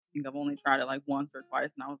think I've only tried it like once or twice,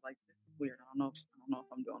 and I was like, this is weird. I don't know if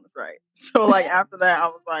I'm doing this right. So like after that, I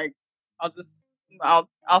was like, I'll just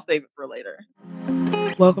I'll save it for later.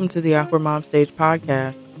 Welcome to the Awkward Mom Stage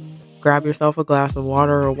podcast. Grab yourself a glass of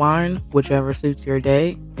water or wine, whichever suits your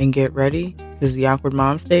day, and get ready because the Awkward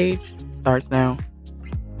Mom Stage starts now.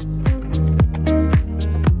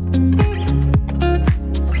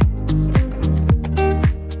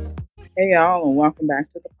 Hey y'all, and welcome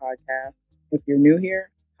back to the podcast. If you're new here,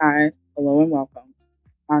 hi, hello, and welcome.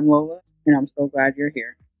 I'm Lola, and I'm so glad you're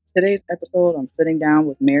here. Today's episode, I'm sitting down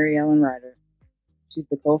with MaryEllen Reider. She's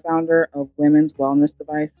the co-founder of women's wellness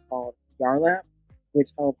device called Yarlap, which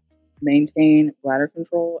helps maintain bladder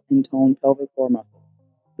control and tone pelvic floor muscles.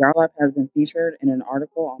 Yarlap has been featured in an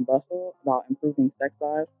article on Bustle about improving sex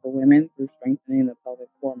lives for women through strengthening the pelvic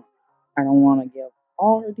floor muscles. I don't want to give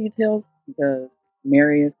all her details because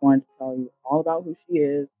Mary is going to tell you all about who she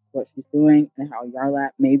is, what she's doing, and how Yarlap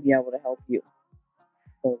may be able to help you.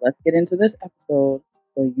 So let's get into this episode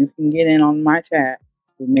so you can get in on my chat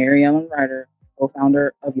with MaryEllen Reider,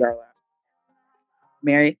 co-founder of Yarlap.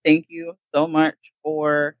 Mary, thank you so much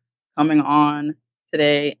for coming on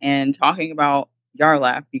today and talking about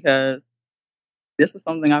Yarlap because this was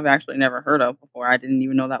something I've actually never heard of before. I didn't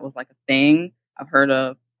even know that was like a thing. I've heard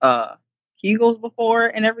of Kegels before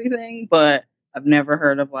and everything, but I've never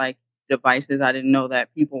heard of like devices. I didn't know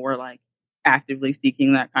that people were like actively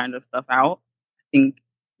seeking that kind of stuff out. I think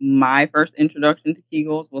my first introduction to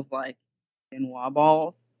Kegels was like Benoit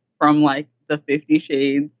balls from like the 50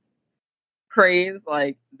 Shades craze.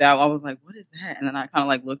 Like that, I was like, what is that? And then I kind of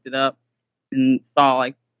like looked it up and saw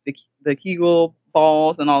like the Kegel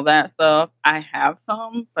balls and all that stuff. I have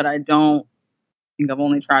some, but I don't think I've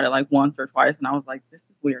only tried it like once or twice, and I was like, this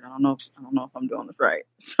is weird. I don't know if I'm doing this right.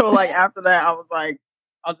 So like after that, I was like,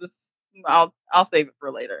 I'll save it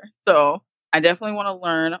for later. So I definitely want to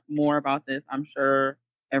learn more about this. I'm sure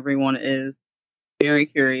everyone is very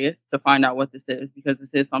curious to find out what this is because this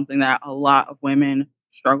is something that a lot of women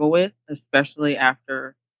struggle with, especially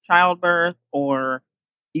after childbirth or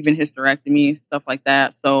even hysterectomy, stuff like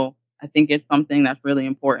that. So I think it's something that's really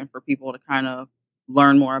important for people to kind of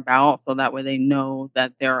learn more about so that way they know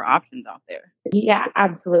that there are options out there. Yeah,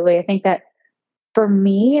 absolutely. I think that for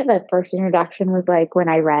me, the first introduction was like when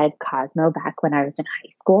I read Cosmo back when I was in high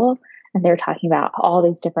school, and they were talking about all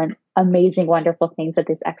these different amazing, wonderful things that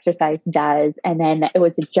this exercise does. And then it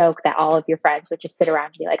was a joke that all of your friends would just sit around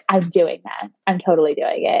and be like, I'm doing that. I'm totally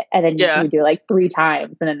doing it. And then you do it like 3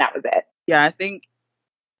 times, and then that was it. Yeah, I think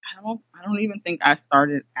I don't even think I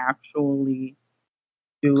started actually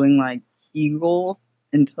doing like Kegels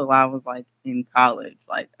until I was like in college.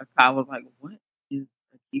 Like I was like, what is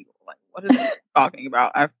a Kegel? Like what is it talking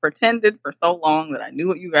about? I've pretended for so long that I knew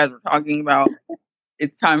what you guys were talking about.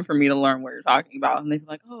 It's time for me to learn what you're talking about. And they'd be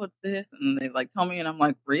like, oh, it's this, and they like tell me, and I'm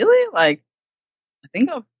like, really? Like I think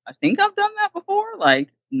I've done that before, like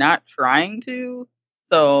not trying to.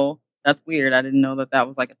 So that's weird. I didn't know that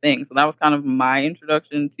was like a thing. So that was kind of my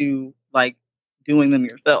introduction to like doing them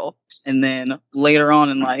yourself. And then later on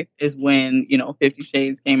in life is when, 50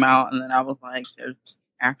 Shades came out. And then I was like, there's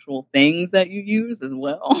actual things that you use as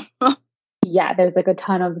well. Yeah, there's like a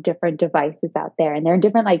ton of different devices out there, and they're in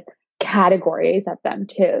different like categories of them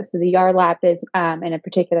too. So the Yarlap is in a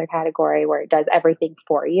particular category where it does everything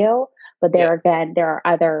for you. But there are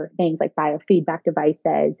other things like biofeedback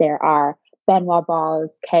devices. There are Benoit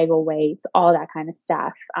balls, Kegel weights, all that kind of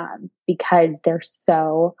stuff, because they're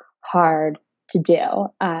so hard to do.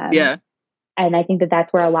 And I think that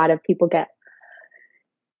that's where a lot of people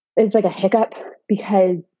it's like a hiccup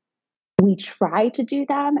because we try to do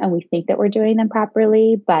them and we think that we're doing them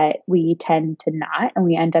properly, but we tend to not. And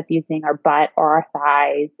we end up using our butt or our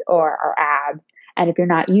thighs or our abs. And if you're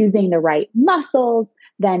not using the right muscles,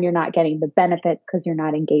 then you're not getting the benefits because you're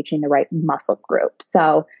not engaging the right muscle group.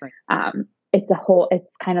 So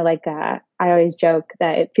it's kind of like I always joke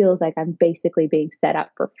that it feels like I'm basically being set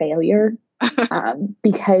up for failure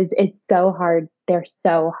because it's so hard. They're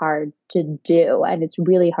so hard to do. And it's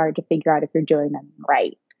really hard to figure out if you're doing them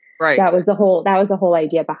right. Right. So that was the whole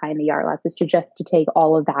idea behind the Yarlap, was to take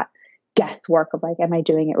all of that guesswork of like, am I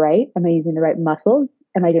doing it right? Am I using the right muscles?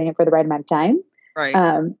 Am I doing it for the right amount of time?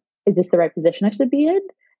 Right. Is this the right position I should be in?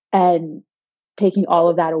 And taking all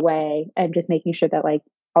of that away and just making sure that like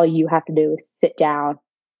all you have to do is sit down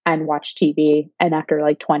and watch TV. And after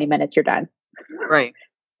like 20 minutes, you're done. Right.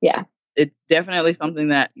 Yeah. It's definitely something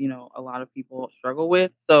that, a lot of people struggle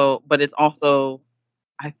with. So, but it's also,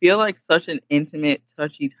 I feel like such an intimate,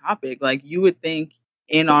 touchy topic. Like you would think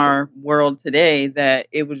in our world today that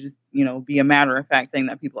it would just, be a matter of fact thing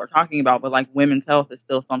that people are talking about. But like women's health is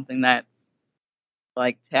still something that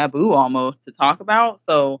like taboo almost to talk about.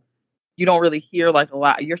 So you don't really hear like a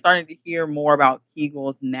lot. You're starting to hear more about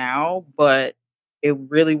Kegels now, but it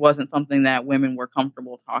really wasn't something that women were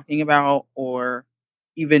comfortable talking about or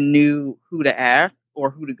even knew who to ask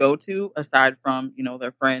or who to go to aside from,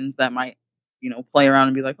 their friends that might, play around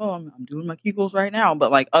and be like, oh, I'm doing my Kegels right now.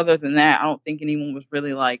 But like, other than that, I don't think anyone was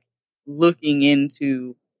really like looking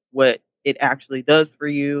into what it actually does for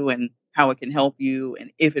you and how it can help you.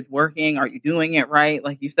 And if it's working, are you doing it right?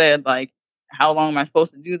 Like you said, like, how long am I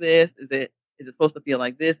supposed to do this? Is it supposed to feel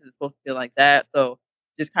like this? Is it supposed to feel like that? So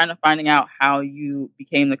just kind of finding out how you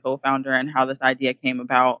became the co-founder and how this idea came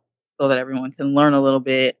about so that everyone can learn a little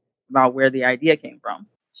bit about where the idea came from.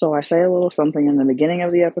 So I say a little something in the beginning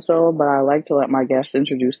of the episode, but I like to let my guests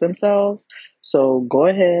introduce themselves. So go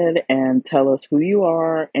ahead and tell us who you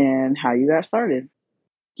are and how you got started.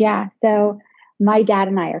 Yeah, so my dad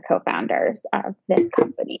and I are co-founders of this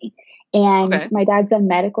company. And Okay. my dad's a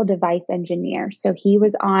medical device engineer. So he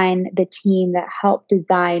was on the team that helped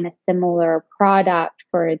design a similar product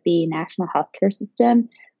for the national healthcare system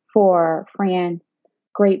for France,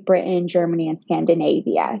 Great Britain, Germany, and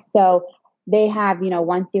Scandinavia. So they have,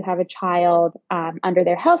 once you have a child under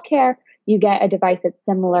their healthcare, you get a device that's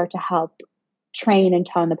similar to help train and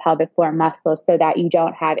tone the pelvic floor muscles so that you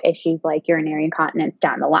don't have issues like urinary incontinence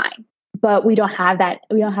down the line. But we don't have that.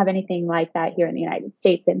 We don't have anything like that here in the United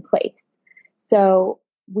States in place. So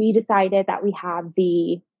we decided that we had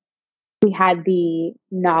the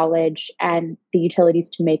knowledge and the utilities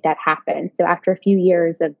to make that happen. So after a few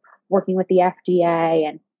years of working with the FDA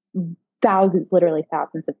and literally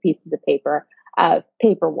thousands of pieces of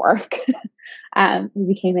paperwork, we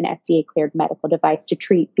became an FDA cleared medical device to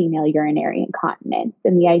treat female urinary incontinence.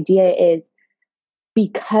 And the idea is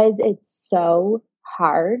because it's so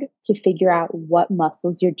hard to figure out what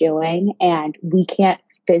muscles you're doing and we can't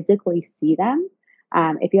physically see them.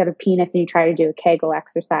 If you have a penis and you try to do a Kegel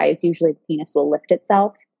exercise, usually the penis will lift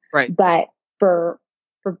itself. Right. But for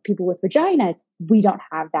people with vaginas, we don't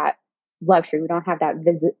have that luxury. We don't have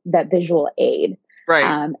that visual aid.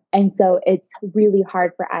 Right. And so it's really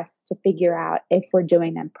hard for us to figure out if we're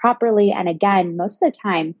doing them properly. And again, most of the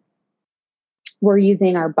time we're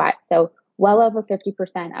using our butt. So well over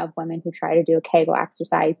 50% of women who try to do a Kegel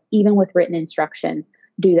exercise, even with written instructions,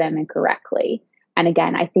 do them incorrectly. And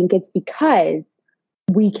again, I think it's because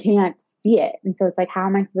we can't see it. And so it's like, how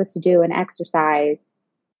am I supposed to do an exercise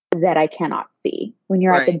that I cannot see? When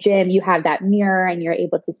you're at the gym, you have that mirror and you're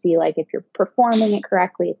able to see like if you're performing it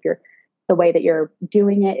correctly, if the way that you're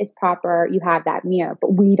doing it is proper, you have that mirror.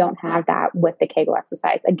 But we don't have that with the Kegel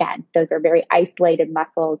exercise. Again, those are very isolated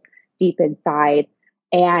muscles deep inside.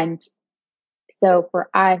 And so for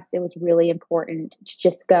us, it was really important to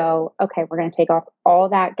just go, okay, we're going to take off all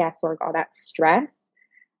that guesswork, all that stress,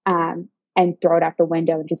 and throw it out the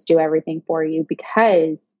window and just do everything for you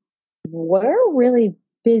because we're really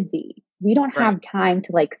busy. We don't have time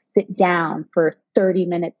to like sit down for 30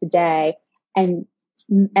 minutes a day and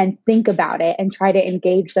think about it and try to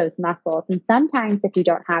engage those muscles. And sometimes if you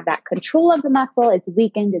don't have that control of the muscle, it's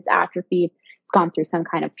weakened, it's atrophied, it's gone through some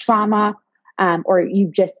kind of trauma, or you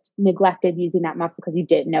just neglected using that muscle because you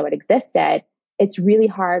didn't know it existed. It's really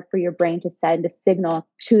hard for your brain to send a signal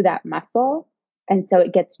to that muscle. And so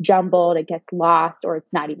it gets jumbled, it gets lost, or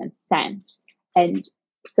it's not even sent. And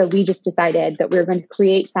so we just decided that we were going to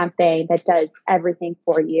create something that does everything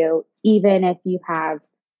for you, even if you have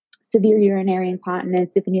severe urinary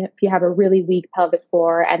incontinence, if you have a really weak pelvic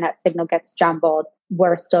floor and that signal gets jumbled,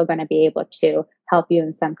 we're still going to be able to help you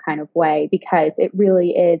in some kind of way because it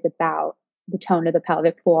really is about the tone of the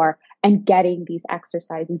pelvic floor and getting these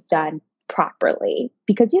exercises done properly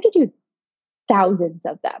because you have to do thousands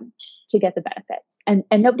of them to get the benefits.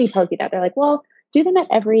 And nobody tells you that. They're like, well, do them at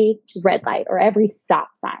every red light or every stop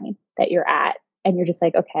sign that you're at. And you're just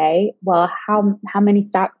like, okay, well, how many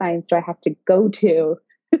stop signs do I have to go to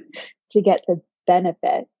to get the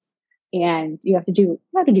benefits? And you have to do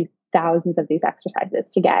thousands of these exercises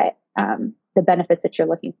to get the benefits that you're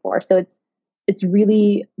looking for. So it's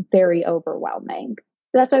really very overwhelming.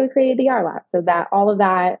 So that's why we created the Yarlap, so that all of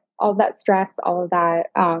that stress, all of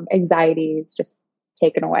that anxiety is just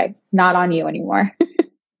taken away. It's not on you anymore.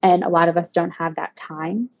 And a lot of us don't have that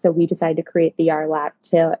time. So we decided to create the Yarlap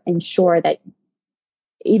to ensure that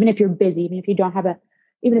even if you're busy, even if you don't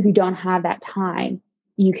have that time,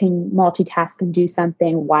 you can multitask and do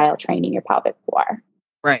something while training your pelvic floor.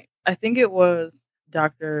 Right. I think it was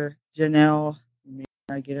Dr. Janelle, maybe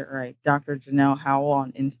I get it right, Dr. Janelle Howell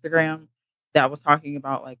on Instagram that was talking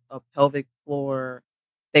about like a pelvic floor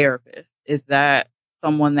therapist. Is that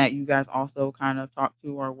someone that you guys also kind of talk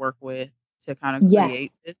to or work with to kind of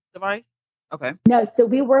create this device? Okay. No, so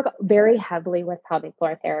we work very heavily with pelvic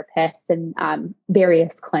floor therapists and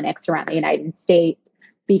various clinics around the United States,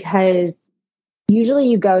 because usually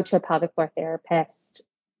you go to a pelvic floor therapist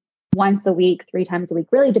once a week, 3 times a week.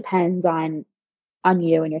 Really depends on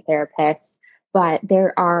you and your therapist. But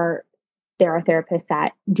there are therapists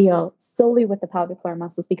that deal solely with the pelvic floor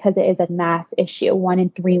muscles because it is a mass issue. 1 in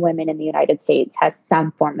 3 women in the United States has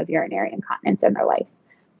some form of urinary incontinence in their life.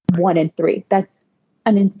 1 in 3. That's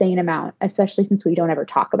an insane amount, especially since we don't ever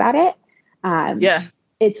talk about it. Yeah.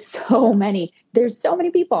 It's so many. There's so many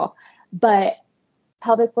people, but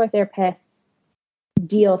pelvic floor therapists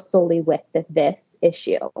deal solely with this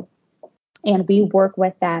issue. And we work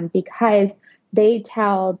with them because they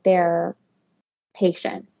tell their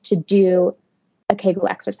patients to do a Kegel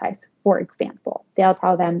exercise, for example. They'll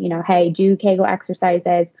tell them, hey, do Kegel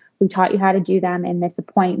exercises. We taught you how to do them in this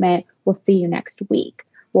appointment. We'll see you next week.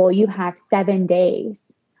 Well, you have 7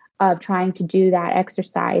 days of trying to do that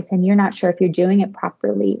exercise, and you're not sure if you're doing it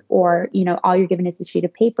properly, or, all you're given is a sheet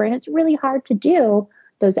of paper, and it's really hard to do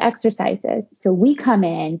those exercises. So we come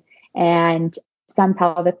in, and some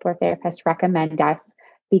pelvic floor therapists recommend us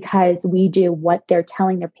because we do what they're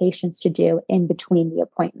telling their patients to do in between the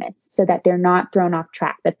appointments, so that they're not thrown off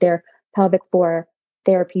track, that their pelvic floor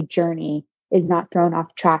therapy journey is not thrown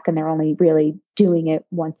off track and they're only really doing it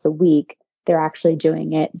once a week. They're actually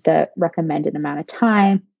doing it the recommended amount of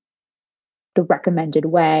time, the recommended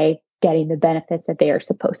way, getting the benefits that they are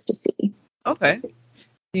supposed to see. Okay.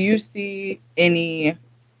 Do you see any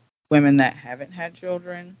women that haven't had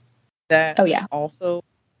children that also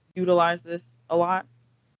utilize this a lot?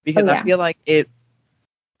 Because I feel like it's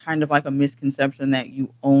kind of like a misconception that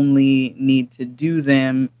you only need to do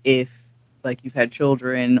them if, like, you've had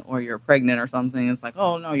children or you're pregnant or something. It's like,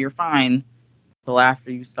 oh, no, you're fine till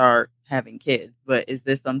after you start having kids. But is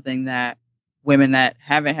this something that women that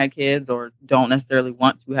haven't had kids or don't necessarily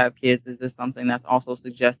want to have kids, is this something that's also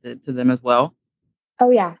suggested to them as well? Oh,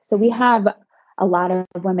 yeah. So we have a lot of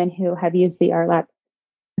women who have used the Yarlap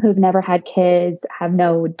who've never had kids, have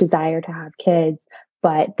no desire to have kids,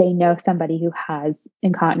 but they know somebody who has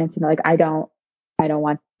incontinence and they're like, I don't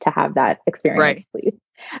want to have that experience, please.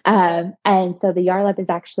 And so the Yarlap is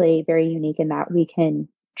actually very unique in that we can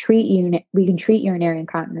treat urinary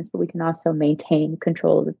incontinence, but we can also maintain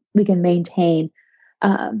control. We can maintain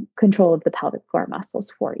control of the pelvic floor muscles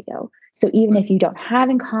for you. So even if you don't have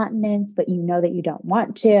incontinence, but you know that you don't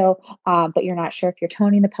want to, but you're not sure if you're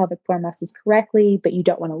toning the pelvic floor muscles correctly, but you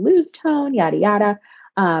don't want to lose tone, yada, yada,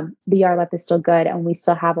 the Yarlap is still good. And we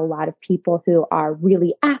still have a lot of people who are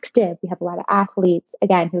really active. We have a lot of athletes,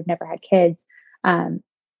 again, who've never had kids,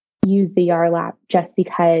 use the Yarlap just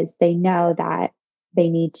because they know that they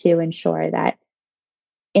need to ensure that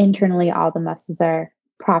internally all the muscles are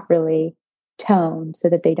properly toned so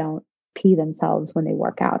that they don't pee themselves when they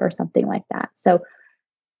work out or something like that. So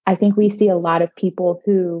I think we see a lot of people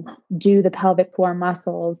who do the pelvic floor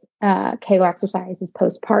muscles, Kegel exercises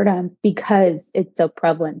postpartum because it's so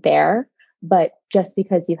prevalent there. But just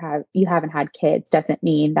because you haven't had kids doesn't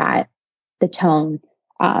mean that the tone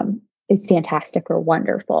is fantastic or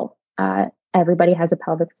wonderful. Everybody has a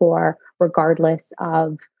pelvic floor, regardless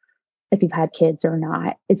of if you've had kids or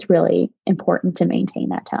not. It's really important to maintain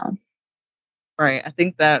that tone. Right. I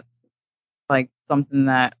think that's like something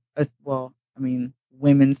that,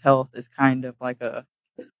 women's health is kind of like a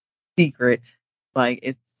secret. Like,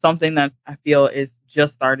 it's something that I feel is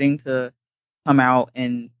just starting to come out,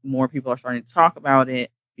 and more people are starting to talk about it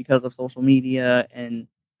because of social media and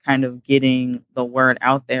kind of getting the word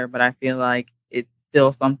out there. But I feel like it's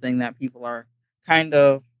still something that people are kind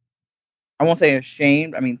of, I won't say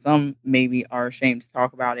ashamed. I mean, some maybe are ashamed to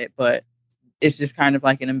talk about it, but it's just kind of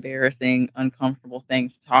like an embarrassing, uncomfortable thing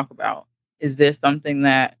to talk about. Is this something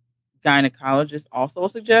that gynecologists also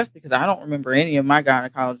suggest? Because I don't remember any of my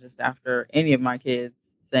gynecologists after any of my kids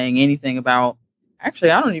saying anything about, actually,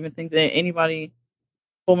 I don't even think that anybody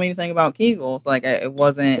told me anything about Kegels. Like, it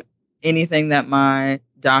wasn't anything that my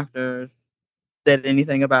doctors said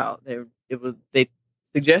anything about. They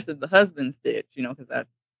suggested the husband stitch, because that's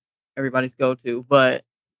everybody's go-to, but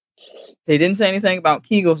they didn't say anything about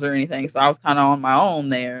Kegels or anything, so I was kind of on my own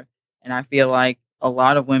there. And I feel like a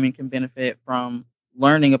lot of women can benefit from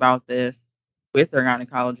learning about this with their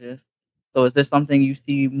gynecologist. So is this something you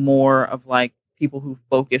see more of, like, people who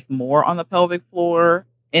focus more on the pelvic floor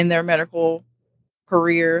in their medical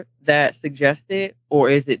career that suggest it, or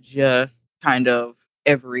is it just kind of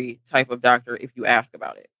every type of doctor if you ask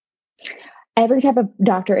about it? Every type of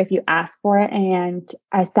doctor, if you ask for it. And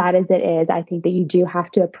as sad as it is, I think that you do have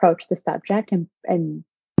to approach the subject and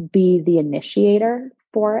be the initiator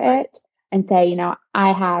for it and say,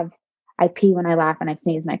 I I pee when I laugh and I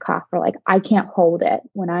sneeze and I cough, or like, I can't hold it.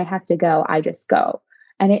 When I have to go, I just go.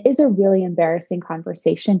 And it is a really embarrassing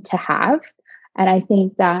conversation to have. And I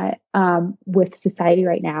think that with society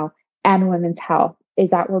right now and women's health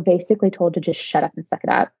is that we're basically told to just shut up and suck it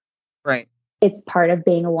up. Right. It's part of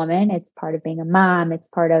being a woman. It's part of being a mom. It's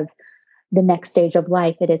part of the next stage of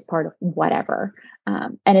life. It is part of whatever.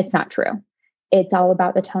 And it's not true. It's all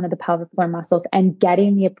about the tone of the pelvic floor muscles and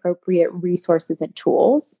getting the appropriate resources and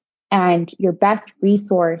tools. And your best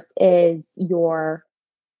resource is your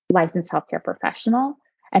licensed healthcare professional.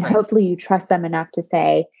 And hopefully you trust them enough to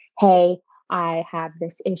say, hey, I have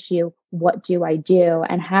this issue. What do I do?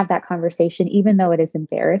 And have that conversation, even though it is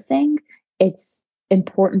embarrassing, it's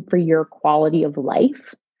important for your quality of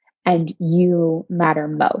life and you matter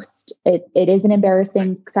most. It is an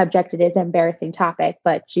embarrassing subject. It is an embarrassing topic,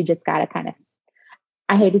 but you just got to kind of,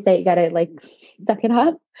 I hate to say it, you got to like suck it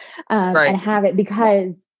up and have it,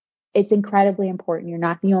 because it's incredibly important. You're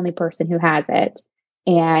not the only person who has it.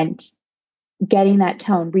 And getting that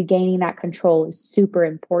tone, regaining that control is super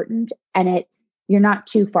important. And you're not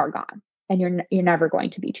too far gone, and you're never going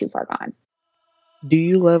to be too far gone. Do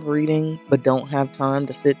you love reading but don't have time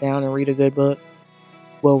to sit down and read a good book?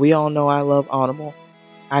 Well, we all know I love Audible.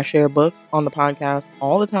 I share books on the podcast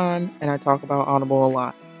all the time, and I talk about Audible a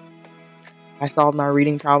lot. I solved my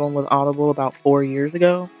reading problem with Audible about 4 years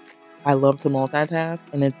ago. I love to multitask,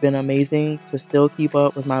 and it's been amazing to still keep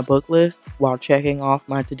up with my book list while checking off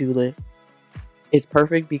my to-do list. It's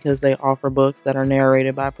perfect because they offer books that are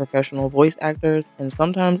narrated by professional voice actors and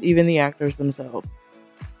sometimes even the actors themselves.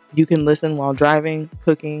 You can listen while driving,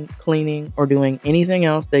 cooking, cleaning, or doing anything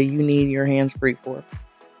else that you need your hands free for.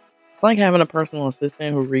 It's like having a personal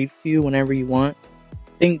assistant who reads to you whenever you want.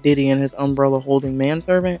 Think Diddy and his umbrella-holding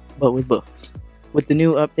manservant, but with books. With the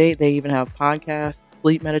new update, they even have podcasts,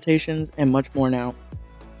 sleep meditations, and much more now.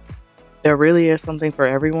 There really is something for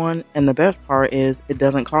everyone, and the best part is it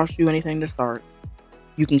doesn't cost you anything to start.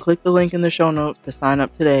 You can click the link in the show notes to sign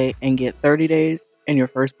up today and get 30 days and your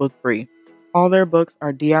first book free. All their books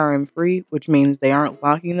are DRM free, which means they aren't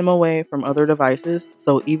locking them away from other devices,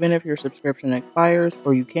 so even if your subscription expires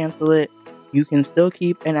or you cancel it, you can still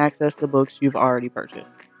keep and access the books you've already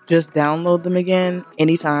purchased. Just download them again,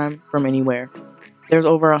 anytime, from anywhere. There's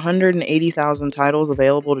over 180,000 titles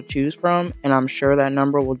available to choose from, and I'm sure that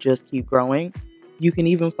number will just keep growing. You can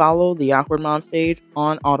even follow the Awkward Mom Stage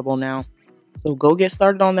on Audible now. So go get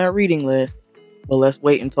started on that reading list, but let's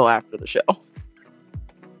wait until after the show.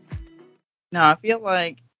 Now, I feel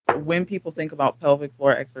like when people think about pelvic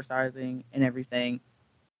floor exercising and everything,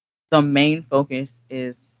 the main focus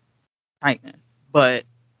is tightness, but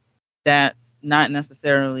that's not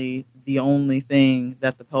necessarily the only thing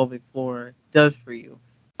that the pelvic floor does for you.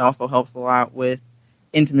 It also helps a lot with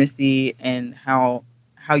intimacy and how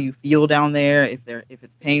you feel down there, if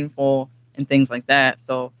it's painful and things like that.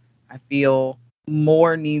 So I feel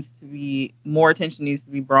more attention needs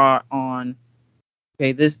to be brought on.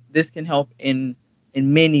 Okay, this can help in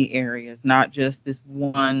many areas, not just this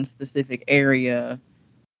one specific area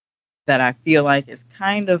that I feel like is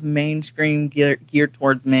kind of mainstream geared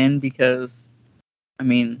towards men, because, I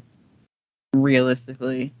mean,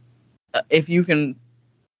 realistically, if you can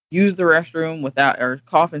use the restroom without, or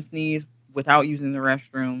cough and sneeze without using the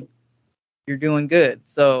restroom, you're doing good.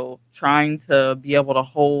 So trying to be able to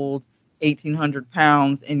hold 1,800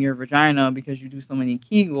 pounds in your vagina because you do so many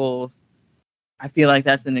Kegels, I feel like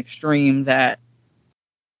that's an extreme that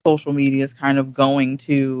social media is kind of going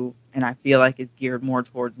to, and I feel like it's geared more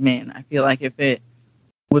towards men. I feel like if it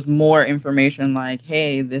was more information like,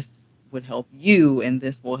 hey, this would help you, and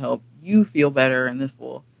this will help you feel better, and this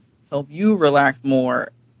will help you relax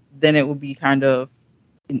more, then it would be kind of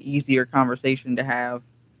an easier conversation to have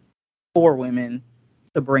for women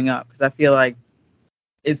to bring up. Because I feel like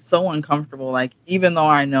it's so uncomfortable. Like, even though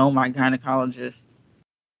I know my gynecologist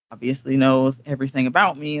obviously knows everything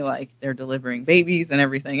about me, like they're delivering babies and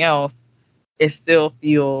everything else, it still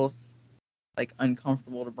feels like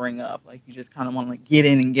uncomfortable to bring up. Like, you just kind of want to like get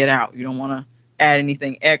in and get out. You don't want to add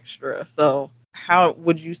anything extra. So how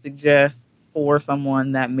would you suggest for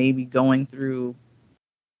someone that may be going through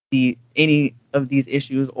any of these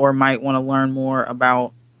issues, or might want to learn more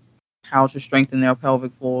about how to strengthen their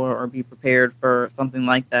pelvic floor or be prepared for something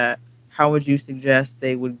like that, how would you suggest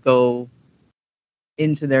they would go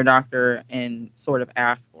into their doctor and sort of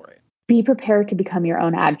ask for it? Be prepared to become your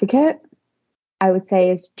own advocate, I would say,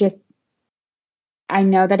 is just, I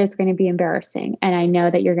know that it's going to be embarrassing, and I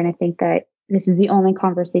know that you're going to think that this is the only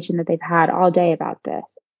conversation that they've had all day about this.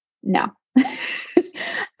 No.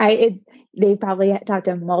 They probably talked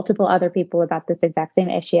to multiple other people about this exact same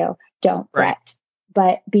issue. Don't fret.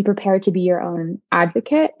 but be prepared to be your own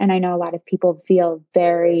advocate. And I know a lot of people feel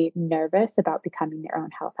very nervous about becoming their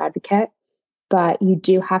own health advocate, but you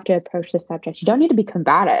do have to approach the subject. You don't need to be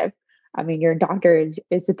combative. I mean, your doctor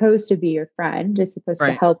is supposed to be your friend, is supposed to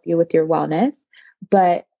Right. help you with your wellness,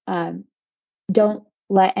 but don't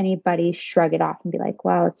let anybody shrug it off and be like,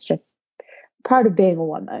 well, it's just part of being a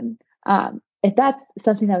woman. If that's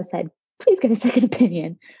something that was said, please get a second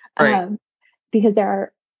opinion. Right. Because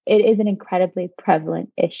it is an incredibly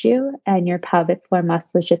prevalent issue, and your pelvic floor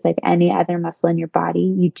muscle is just like any other muscle in your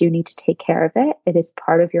body. You do need to take care of it. It is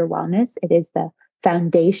part of your wellness. It is the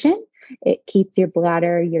foundation. It keeps your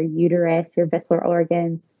bladder, your uterus, your visceral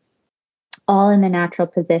organs all in the natural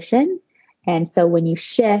position. And so when you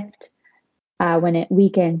shift, when it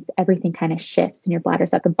weakens, everything kind of shifts and your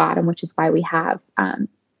bladder's at the bottom, which is why we have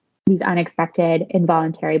these unexpected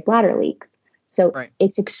involuntary bladder leaks. So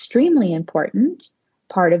it's extremely important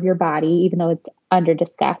part of your body, even though it's under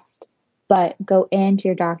discussed. But go into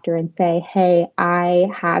your doctor and say, hey, I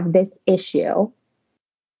have this issue.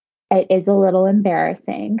 It is a little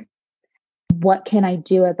embarrassing. What can I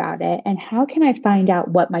do about it? And how can I find out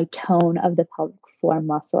what my tone of the pelvic floor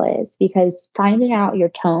muscle is? Because finding out your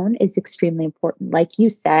tone is extremely important. Like you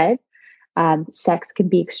said, sex can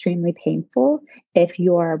be extremely painful if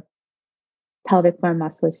your pelvic floor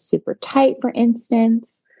muscle is super tight, for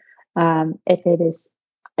instance. If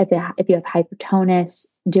you have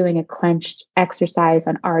hypertonus, doing a clenched exercise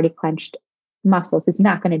on already clenched muscles is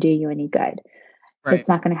not going to do you any good. Right. It's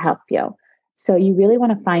not going to help you. So you really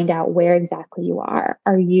want to find out where exactly you are.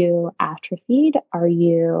 Are you atrophied? Are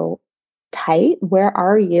you tight? Where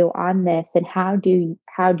are you on this? And how do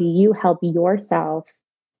you help yourself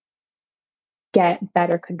get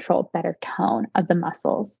better control, better tone of the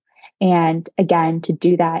muscles? And again, to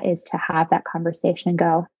do that is to have that conversation and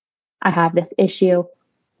go, I have this issue.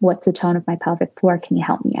 What's the tone of my pelvic floor? Can you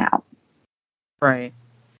help me out? Right.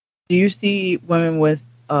 Do you see women with,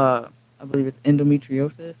 I believe it's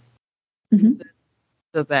endometriosis? Mm-hmm.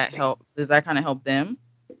 Does that help? Does that kind of help them?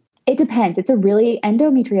 It depends.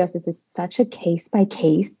 Endometriosis is such a case by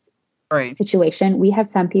case situation. We have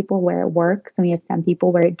some people where it works and we have some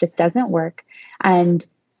people where it just doesn't work. And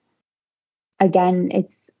again,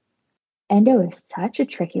 endo is such a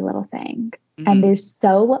tricky little thing. Mm-hmm. And there's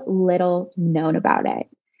so little known about it.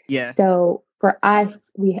 Yeah. So for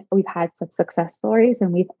us, we've had some success stories,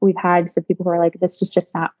 and we've had some people who are like, this is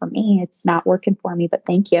just not for me. It's not working for me, but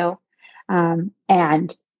thank you.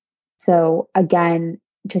 And so again,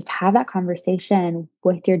 just have that conversation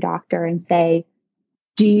with your doctor and say,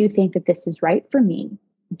 do you think that this is right for me?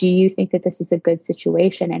 Do you think that this is a good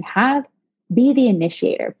situation? And be the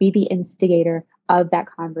initiator, be the instigator of that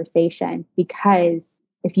conversation, because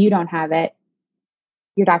if you don't have it,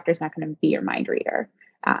 your doctor's not going to be your mind reader.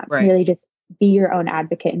 Really just be your own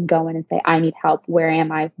advocate and go in and say, I need help. Where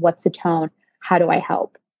am I? What's the tone? How do I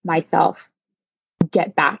help myself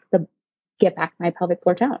get back my pelvic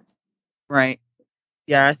floor tone? Right.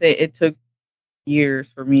 Yeah, I think it took years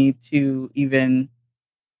for me to even,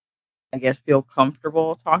 I guess, feel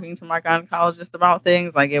comfortable talking to my gynecologist about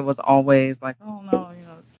things. Like, it was always like, oh no,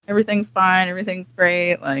 everything's fine, everything's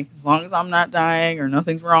great. Like, as long as I'm not dying or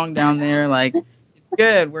nothing's wrong down there, like, it's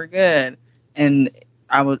good, we're good. And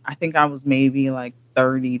I think I was maybe like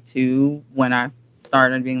 32 when I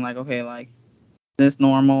started being like, okay, like, is this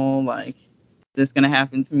normal? Like, is this gonna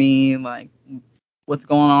happen to me? Like, what's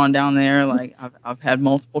going on down there? Like, I've had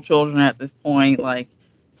multiple children at this point. Like,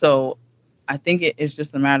 so I think it's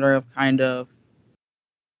just a matter of kind of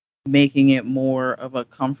making it more of a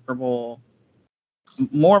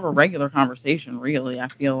regular conversation, really. I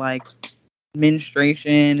feel like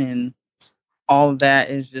menstruation and all of that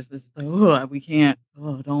is just this, we can't,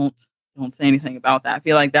 don't say anything about that. I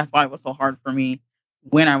feel like that's why it was so hard for me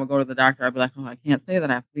when I would go to the doctor. I'd be like, I can't say that.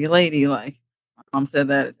 I have to be a lady. Like, my mom said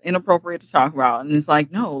that it's inappropriate to talk about. And it's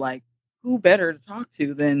like, no, like, who better to talk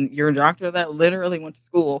to than your doctor that literally went to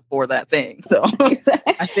school for that thing? So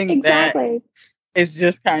I think that it's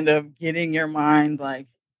just kind of getting your mind like,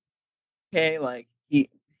 okay, like,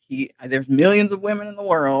 there's millions of women in the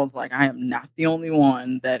world. Like, I am not the only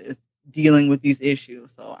one that is dealing with these issues.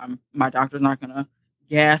 So my doctor's not going to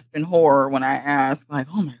gasp in horror when I ask, like,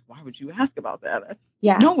 oh my, why would you ask about that?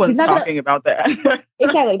 Yeah. No one's talking about that.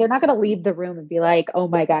 Exactly. They're not going to leave the room and be like, oh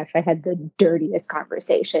my gosh, I had the dirtiest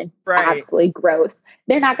conversation. Absolutely gross.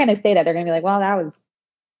 They're not going to say that. They're going to be like, well, that was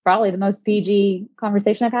probably the most PG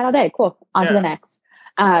conversation I've had all day. Cool. On to the next.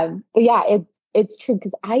 But yeah, it's true,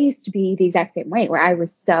 because I used to be the exact same way, where I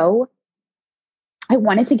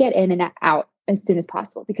wanted to get in and out as soon as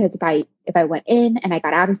possible, because if I went in and I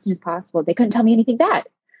got out as soon as possible, they couldn't tell me anything bad.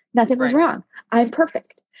 Nothing was wrong. I'm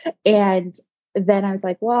perfect. And then I was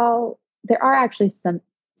like, well, there are actually some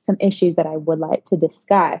issues that I would like to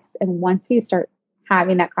discuss. And once you start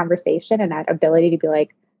having that conversation and that ability to be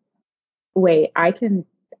like, wait, I can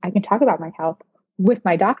talk about my health with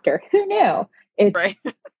my doctor. Who knew? It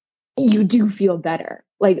You do feel better,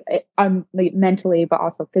 like like mentally, but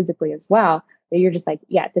also physically as well. That you're just like,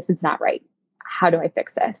 yeah, this is not right. How do I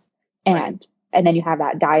fix this? And then you have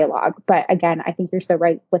that dialogue. But again, I think you're so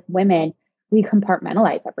right. With women, we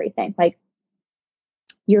compartmentalize everything. Like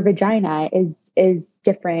your vagina is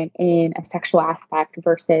different in a sexual aspect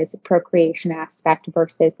versus procreation aspect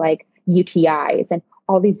versus like UTIs and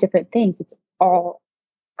all these different things. It's all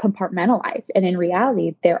compartmentalized. And in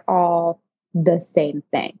reality, they're all the same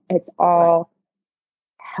thing. It's all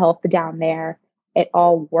health down there. It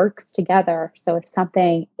all works together. So if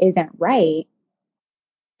something isn't right,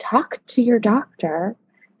 talk to your doctor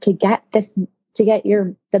to get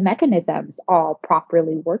the mechanisms all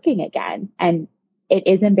properly working again. And it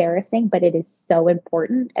is embarrassing, but it is so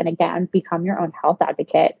important. And again, become your own health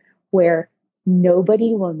advocate where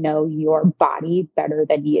nobody will know your body better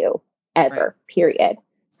than you ever, period.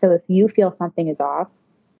 So if you feel something is off,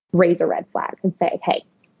 raise a red flag and say, hey,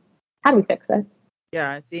 how do we fix this? Yeah,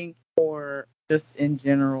 I think for just in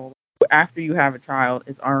general, after you have a child,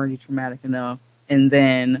 it's already traumatic enough. And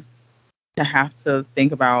then to have to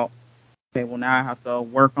think about, okay, well, now I have to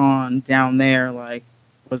work on down there, like,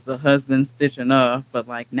 was the husband stitch enough? But,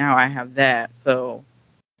 like, now I have that. So,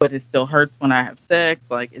 but it still hurts when I have sex.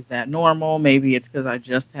 Like, is that normal? Maybe it's because I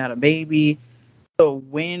just had a baby. So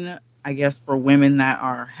when, I guess, for women that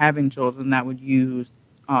are having children that would use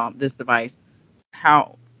this device,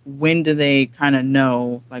 when do they kind of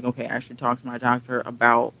know, like, okay, I should talk to my doctor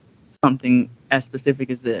about something as specific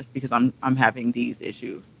as this because I'm having these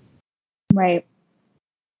issues? Right.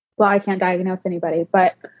 Well, I can't diagnose anybody,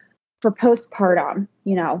 but for postpartum,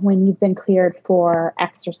 when you've been cleared for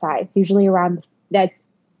exercise, usually that's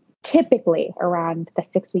typically around the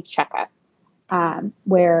 6-week checkup,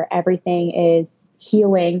 where everything is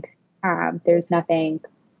healing. There's nothing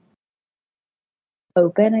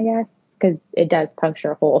open, I guess, because it does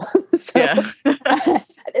puncture a hole.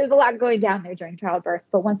 There's a lot going down there during childbirth.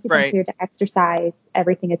 But once you've been cleared to exercise,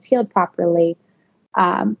 everything is healed properly.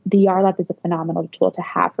 The Yarlap is a phenomenal tool to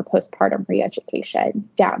have for postpartum re-education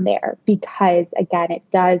down there because, again, it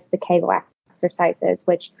does the Kegel exercises,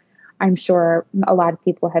 which I'm sure a lot of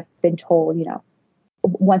people have been told,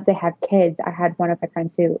 once they have kids. I had one of my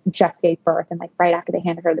friends who just gave birth and like right after they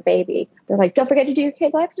handed her the baby, they're like, don't forget to do your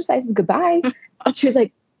Kegel exercises. Goodbye. And she was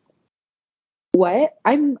like, what?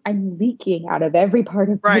 I'm leaking out of every part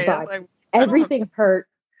of my body. Like, everything hurts.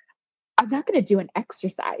 I'm not going to do an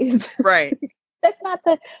exercise. Right. That's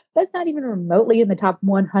not even remotely in the top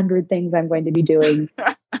 100 things I'm going to be doing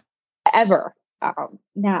ever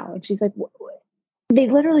now. And she's like, they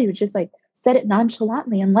literally was just like said it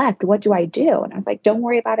nonchalantly and left. What do I do? And I was like, don't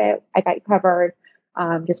worry about it. I got you covered.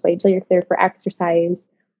 Just wait until you're cleared for exercise.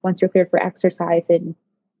 Once you're cleared for exercise and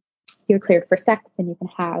you're cleared for sex and you can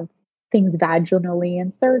have things vaginally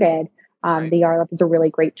inserted. The Yarlap is a really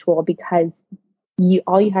great tool because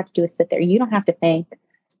all you have to do is sit there. You don't have to think.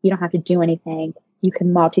 You don't have to do anything. You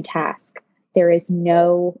can multitask. There is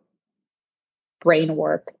no brain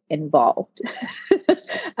work involved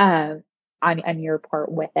on your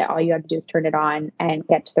part with it. All you have to do is turn it on and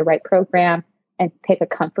get to the right program and pick a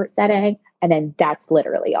comfort setting. And then that's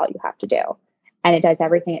literally all you have to do. And it does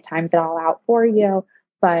everything. It times it all out for you.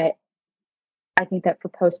 But I think that for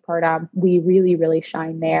postpartum, we really, really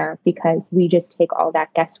shine there because we just take all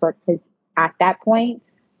that guesswork because at that point,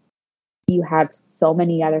 you have so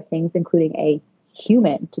many other things, including a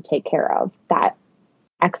human to take care of, that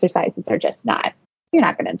exercises are just you're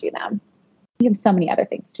not going to do them. You have so many other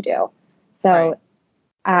things to do. So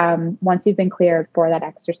once you've been cleared for that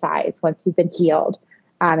exercise, once you've been healed,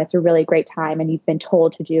 it's a really great time and you've been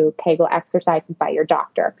told to do Kegel exercises by your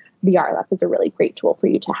doctor. The Yarlap is a really great tool for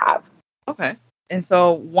you to have. Okay. And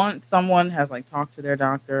so once someone has like talked to their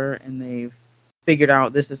doctor and they've figured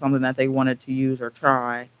out this is something that they wanted to use or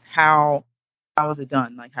try, how is it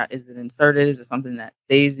done? Like, how is it inserted? Is it something that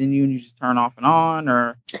stays in you and you just turn off and on,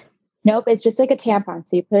 or? Nope, it's just like a tampon.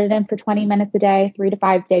 So you put it in for 20 minutes a day, 3 to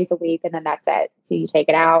 5 days a week, and then that's it. So you take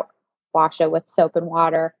it out, wash it with soap and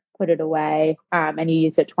water, put it away, and you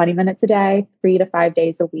use it 20 minutes a day, 3 to 5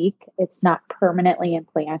 days a week. It's not permanently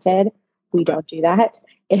implanted. We don't do that.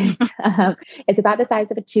 It's about the size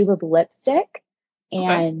of a tube of lipstick.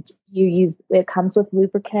 And it comes with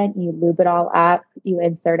lubricant, you lube it all up, you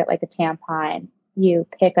insert it like a tampon, you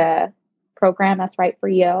pick a program that's right for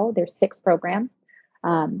you. There's 6 programs.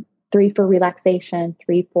 3 for relaxation,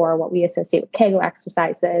 3 for what we associate with Kegel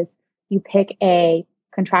exercises. You pick a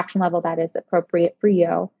contraction level that is appropriate for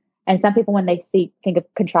you. And some people, when they think of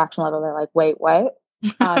contraction level, they're like, wait, what?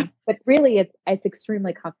 But really, it's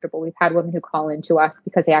extremely comfortable. We've had women who call in to us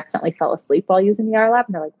because they accidentally fell asleep while using the Yarlap,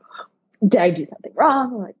 and they're like, did I do something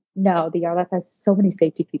wrong? We're like, no, the Yarlap has so many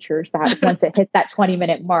safety features that once it hits that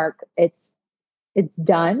 20-minute mark, it's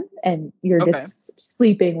done, and you're just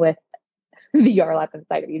sleeping with the Yarlap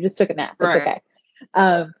inside of you. You just took a nap. It's okay.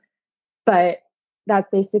 But that's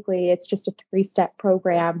basically, it's just a 3-step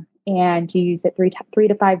program, and you use it 3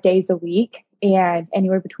 to 5 days a week, and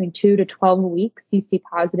anywhere between 2 to 12 weeks, you see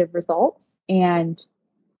positive results. And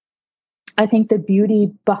I think the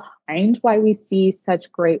beauty behind why we see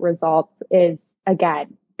such great results is,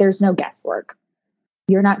 again, there's no guesswork.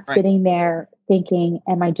 You're not sitting there thinking,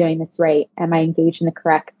 am I doing this right? Am I engaged in the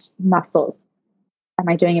correct muscles? Am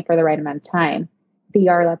I doing it for the right amount of time? The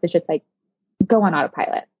Yarlap is just like, go on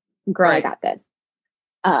autopilot. Girl, I got this.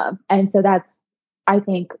 And so that's, I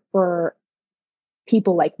think, for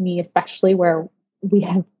people like me, especially, where we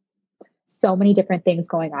have so many different things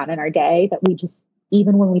going on in our day that we just,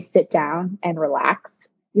 even when we sit down and relax,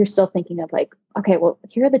 you're still thinking of like, okay, well,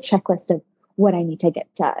 here are the checklist of what I need to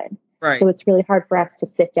get done. So it's really hard for us to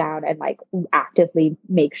sit down and like actively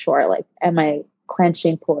make sure, like, am I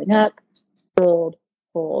clenching, pulling up, hold,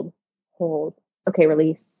 okay,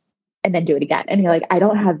 release, and then do it again. And you're like, I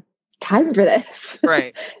don't have time for this.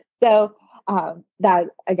 So that,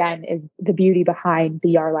 again, is the beauty behind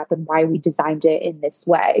the Yarlap and why we designed it in this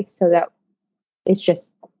way, so that it's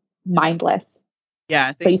just mindless.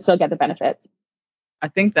 Yeah, but you still get the benefits. I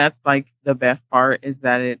think that's like the best part, is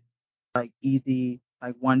that it's like easy,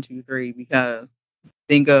 like 1, 2, 3, because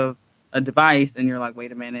think of a device and you're like,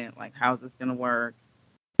 wait a minute, like, how's this going to work?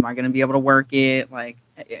 Am I going to be able to work it? Like,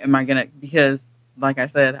 am I going to, because like I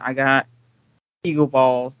said, I got Eagle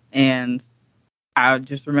balls, and I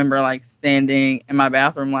just remember like standing in my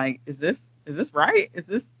bathroom, like, is this right? Is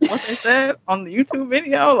this what they said on the YouTube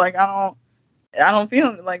video? Like, I don't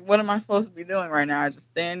feel like, what am I supposed to be doing right now? I just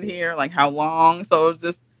stand here, like, how long? So it was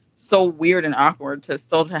just so weird and awkward to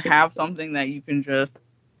have something that you can just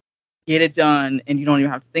get it done and you don't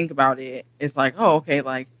even have to think about it. It's like, oh, okay,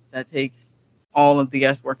 like, that takes all of the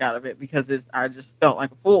guesswork out of it, because I just felt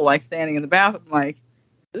like a fool, like, standing in the bathroom, like,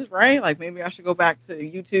 is this right? Like, maybe I should go back to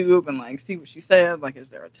YouTube and like see what she said. Like, is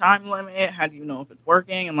there a time limit? How do you know if it's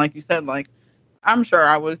working? And like you said, like, I'm sure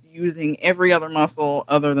I was using every other muscle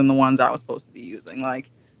other than the ones I was supposed to be using. Like,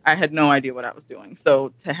 I had no idea what I was doing.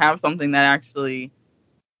 So to have something that actually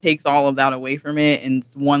takes all of that away from it, and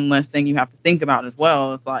it's one less thing you have to think about as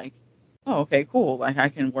well, it's like, oh, okay, cool. Like, I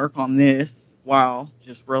can work on this while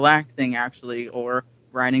just relaxing, actually, or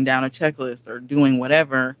writing down a checklist or doing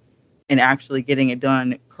whatever, and actually getting it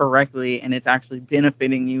done correctly, and it's actually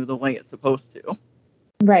benefiting you the way it's supposed to.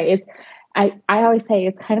 Right. I always say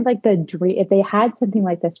it's kind of like the dream. If they had something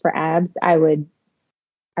like this for abs, I would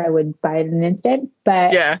buy it in an instant.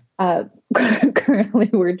 But yeah, currently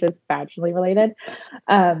we're just vaginally related.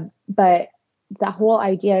 But the whole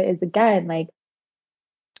idea is, again, like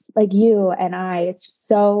you and I, it's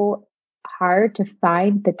so hard to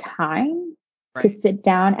find the time to sit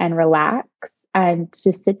down and relax, and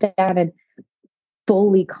to sit down and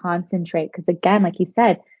fully concentrate. Because again, like you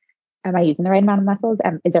said, am I using the right amount of muscles?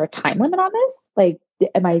 Is there a time limit on this? Like,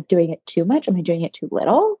 am I doing it too much? Am I doing it too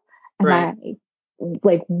little? Am I,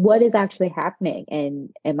 like, what is actually happening?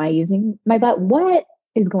 And am I using my butt? What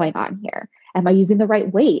is going on here? Am I using the right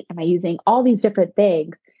weight? Am I using all these different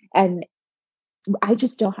things? And we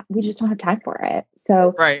just don't have time for it.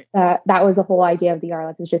 So that was the whole idea of the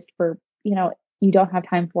Yarlap, is just for, you don't have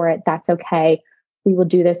time for it. That's okay. We will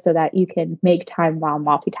do this so that you can make time while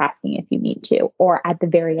multitasking if you need to, or at the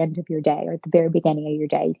very end of your day, or at the very beginning of your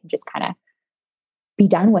day, you can just kind of be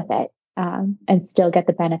done with it, and still get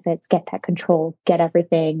the benefits, get that control, get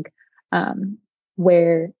everything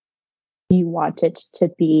where you want it to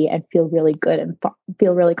be, and feel really good and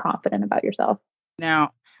feel really confident about yourself.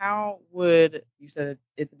 Now, how would, you said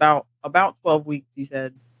it's about 12 weeks, you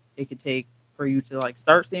said it could take for you to like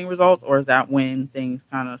start seeing results, or is that when things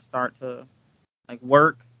kind of start to like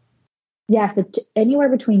work? Yeah, so anywhere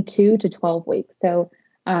between 2 to 12 weeks. So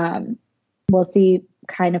we'll see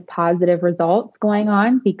kind of positive results going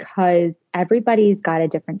on, because everybody's got a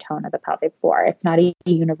different tone of the pelvic floor. It's not a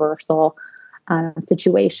universal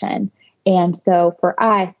situation. And so for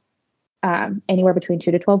us, anywhere between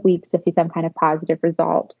 2 to 12 weeks to see some kind of positive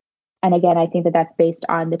result. And again, I think that that's based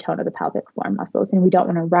on the tone of the pelvic floor muscles, and we don't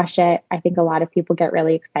want to rush it. I think a lot of people get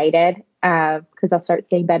really excited because they'll start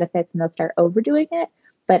seeing benefits and they'll start overdoing it.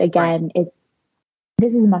 But again, it's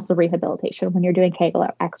this is muscle rehabilitation. When you're doing Kegel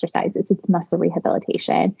exercises, it's muscle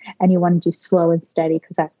rehabilitation, and you want to do slow and steady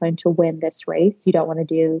because that's going to win this race. You don't want to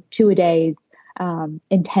do 2-a-days,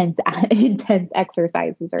 intense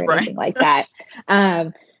exercises or anything like that.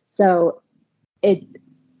 So it's,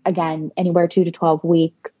 again, anywhere 2 to 12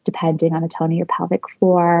 weeks, depending on the tone of your pelvic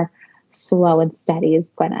floor. Slow and steady is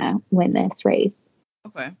going to win this race.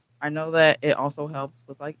 Okay. I know that it also helps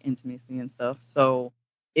with like intimacy and stuff. So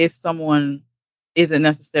if someone isn't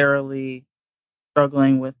necessarily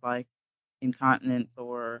struggling with like incontinence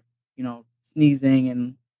or, sneezing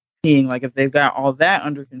and peeing, like if they've got all that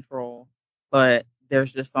under control, but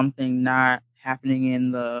there's just something not happening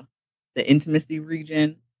in the intimacy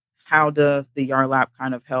region, how does the Yarlap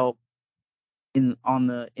kind of help on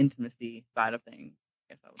the intimacy side of things?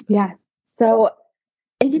 I guess I would say. Yes. So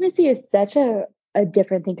intimacy is such a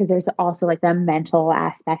different thing because there's also like the mental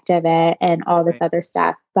aspect of it and all this other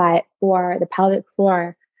stuff. But for the pelvic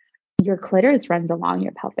floor, your clitoris runs along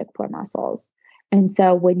your pelvic floor muscles. And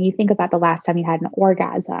so when you think about the last time you had an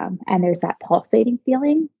orgasm and there's that pulsating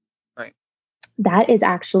feeling, Right. that is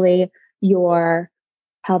actually your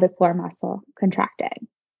pelvic floor muscle contracting.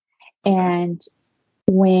 Okay. And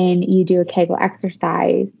when you do a Kegel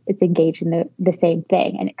exercise, it's engaged in the same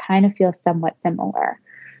thing, and it kind of feels somewhat similar.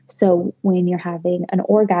 So when you're having an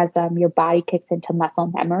orgasm, your body kicks into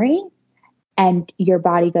muscle memory, and your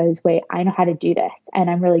body goes, wait, I know how to do this, and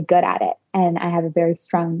I'm really good at it, and I have a very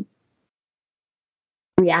strong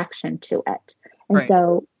reaction to it. And Right.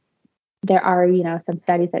 so there are, some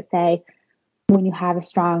studies that say when you have a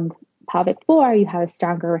strong pelvic floor, you have a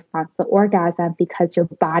stronger response to orgasm because your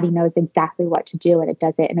body knows exactly what to do, and it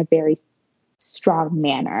does it in a very strong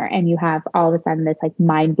manner. And you have all of a sudden this like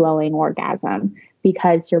mind-blowing orgasm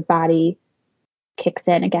because your body kicks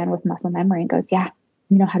in again with muscle memory and goes, yeah,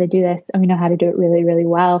 we know how to do this, and we know how to do it really, really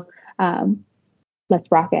well.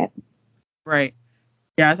 Let's rock it. Right.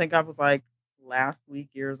 Yeah, I think I was like last week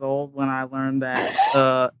years old when I learned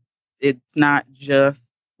that it's not just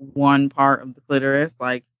one part of the clitoris.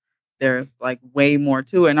 Like there's like way more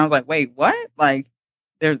to it. And I was like, wait, what? Like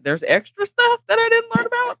there's extra stuff that I didn't learn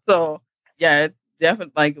about. So yeah, it's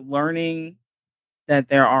definitely like learning that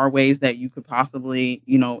there are ways that you could possibly,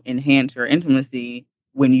 enhance your intimacy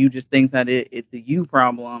when you just think that it's a you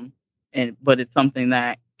problem, but it's something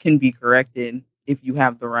that can be corrected if you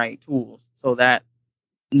have the right tools. So that's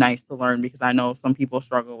nice to learn because I know some people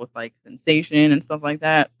struggle with like sensation and stuff like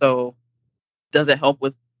that. So does it help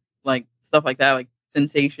with like stuff like that, like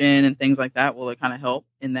sensation and things like that? Will it kind of help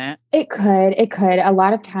in that? It could. A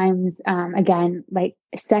lot of times, again, like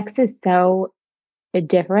sex is so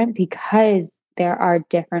different because there are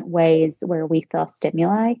different ways where we feel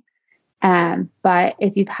stimuli. But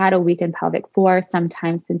if you've had a weakened pelvic floor,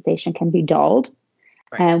 sometimes sensation can be dulled.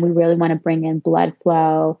 Right. And we really want to bring in blood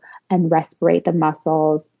flow and respirate the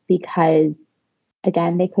muscles because,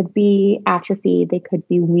 again, they could be atrophied, they could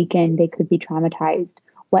be weakened, they could be traumatized,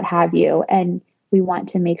 what have you. And we want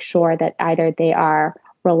to make sure that either they are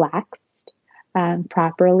relaxed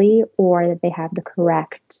properly or that they have the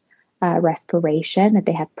correct respiration, that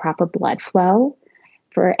they have proper blood flow.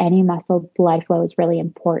 For any muscle, blood flow is really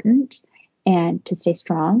important and to stay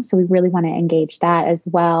strong. So we really want to engage that as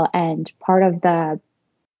well. And part of the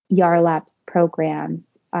Yarlap's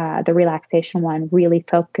programs, the relaxation one, really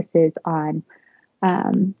focuses on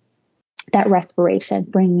that respiration,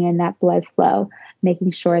 bringing in that blood flow,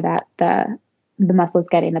 making sure that the muscle is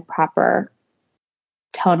getting the proper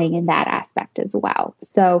toning in that aspect as well.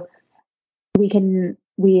 So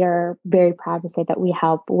we are very proud to say that we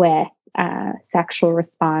help with sexual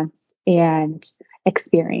response and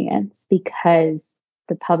experience because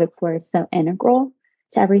the pelvic floor is so integral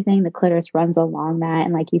to everything. The clitoris runs along that.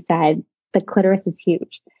 And like you said, the clitoris is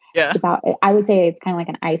huge. Yeah. I would say it's kind of like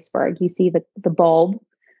an iceberg. You see the bulb.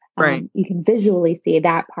 Right. You can visually see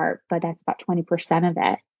that part, but that's about 20% of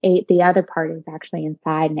it. The other part is actually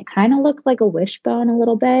inside, and it kind of looks like a wishbone a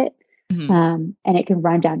little bit. Mm-hmm. And it can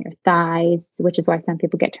run down your thighs, which is why some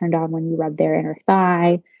people get turned on when you rub their inner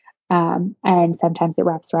thigh. And sometimes it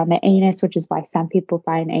wraps around the anus, which is why some people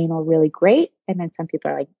find anal really great. And then some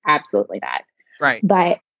people are like, absolutely not. Right.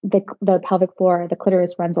 But the pelvic floor, the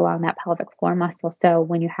clitoris runs along that pelvic floor muscle. So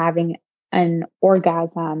when you're having an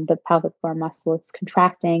orgasm, the pelvic floor muscle is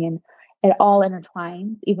contracting and it all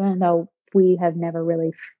intertwines, even though we have never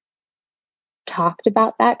really talked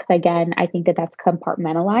about that. Because again, I think that that's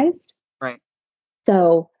compartmentalized. Right.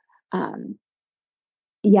 So,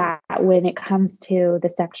 yeah, when it comes to the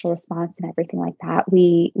sexual response and everything like that,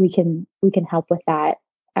 we can help with that,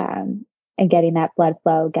 and getting that blood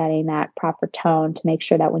flow, getting that proper tone to make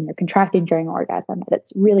sure that when you're contracting during orgasm, that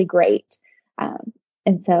it's really great.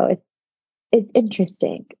 And so it's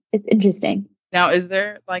interesting. It's interesting. Now, is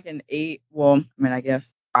there like an well, I mean, I guess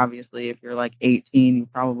obviously if you're like 18, you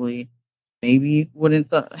probably maybe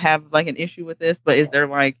wouldn't have like an issue with this, but is there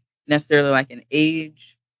like necessarily like an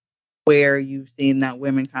age where you've seen that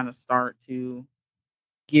women kind of start to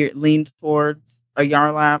lean towards a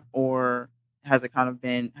Yarlap, or has it kind of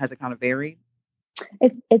varied?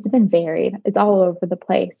 It's been varied. It's all over the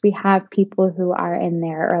place. We have people who are in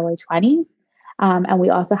their early 20s, and we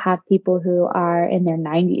also have people who are in their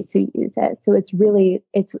 90s who use it. So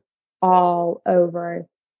it's all over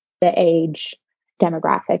the age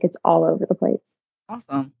demographic. It's all over the place.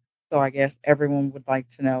 Awesome. So I guess everyone would like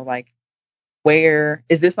to know, like, where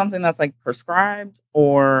is this something that's like prescribed,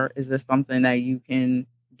 or is this something that you can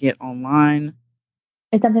get online?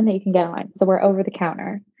 It's something that you can get online. So we're over the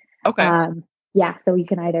counter. Okay. Yeah, so you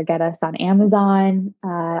can either get us on Amazon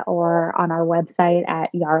or on our website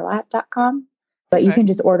at yarlap.com. But you can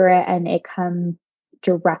just order it and it comes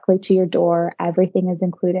directly to your door. Everything is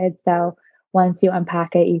included. So once you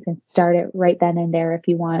unpack it, you can start it right then and there if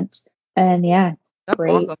you want. And yeah, that's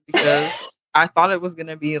great. Awesome, because I thought it was going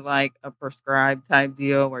to be like a prescribed type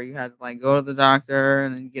deal where you had to like go to the doctor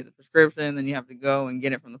and then get the prescription, then you have to go and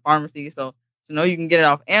get it from the pharmacy. So to know you can get it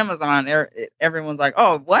off Amazon, everyone's like,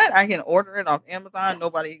 "Oh, what? I can order it off Amazon."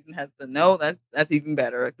 Nobody even has to know. That's even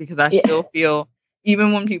better, because I still feel,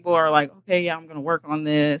 even when people are like, "Okay, yeah, I'm going to work on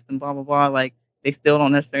this," and blah blah blah, like they still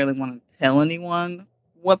don't necessarily want to tell anyone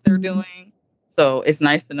what they're doing. So it's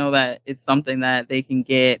nice to know that it's something that they can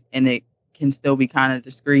get, and it can still be kind of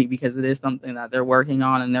discreet, because it is something that they're working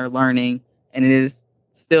on and they're learning, and it is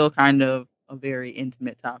still kind of a very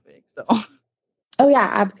intimate topic. So Oh yeah,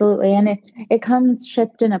 absolutely. And it comes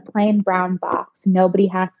shipped in a plain brown box. Nobody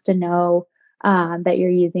has to know that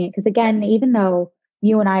you're using it. Because again, even though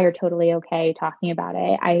you and I are totally okay talking about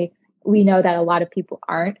it, we know that a lot of people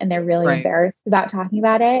aren't, and they're really embarrassed about talking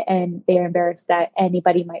about it, and they're embarrassed that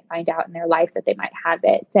anybody might find out in their life that they might have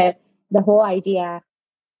it. So the whole idea,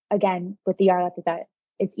 again, with the Yarlap is that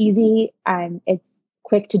it's easy and it's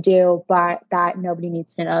quick to do, but that nobody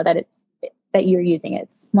needs to know that you're using it.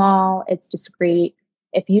 It's small, it's discreet.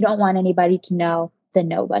 If you don't want anybody to know, then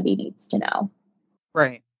nobody needs to know.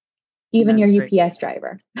 Right. Even your UPS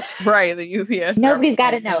driver. Right, the UPS Nobody's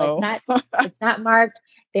got to know. It's not marked.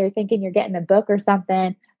 They're thinking you're getting a book or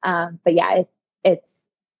something. But yeah, it's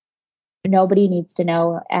nobody needs to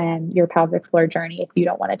know your pelvic floor journey if you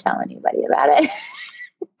don't want to tell anybody about it.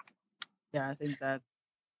 Yeah, I think that's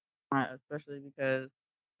especially because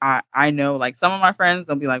I know, like, some of my friends,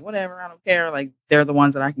 they'll be like, whatever, I don't care. Like, they're the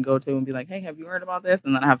ones that I can go to and be like, hey, have you heard about this?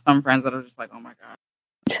 And then I have some friends that are just like, oh my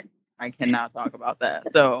God, I cannot talk about that.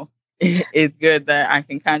 So it's good that I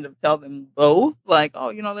can kind of tell them both, like,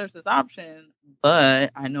 oh, there's this option, but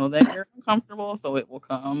I know that you're uncomfortable, so it will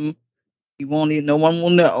come. No one will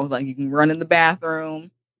know. Like, you can run in the bathroom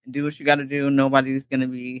and do what you got to do. Nobody's going to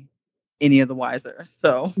be any of the wiser.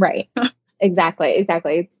 So, right. Exactly.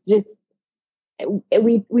 It's just,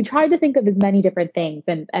 we tried to think of as many different things,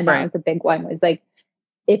 and that was a big one, was like,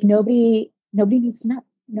 if nobody needs to know.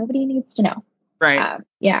 Nobody needs to know. Right.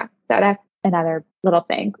 Yeah. So that's another little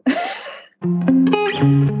thing.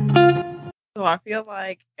 So I feel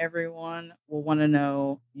like everyone will want to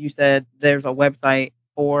know, you said there's a website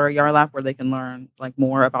for Yarlap where they can learn like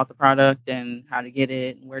more about the product and how to get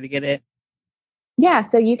it and where to get it. Yeah.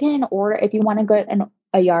 So you can order, if you want to go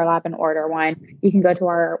a Yarlap and order one, you can go to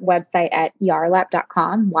our website at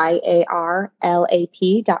yarlap.com, YARLAP.com.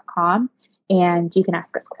 And you can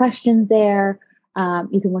ask us questions there.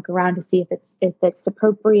 You can look around to see if it's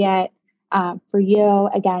appropriate for you.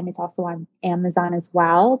 Again, it's also on Amazon as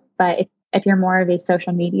well. But if you're more of a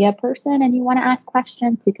social media person and you want to ask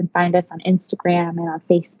questions, you can find us on Instagram and on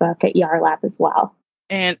Facebook at Yarlap as well.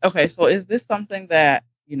 And okay, so is this something that,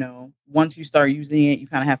 once you start using it, you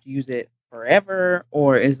kind of have to use it forever?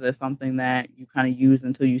 Or is this something that you kind of use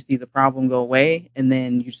until you see the problem go away and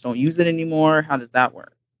then you just don't use it anymore? How does that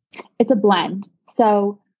work? It's a blend.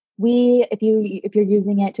 So if you're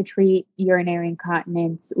using it to treat urinary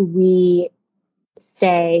incontinence, we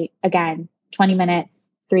stay, again, 20 minutes,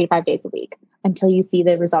 3 to 5 days a week until you see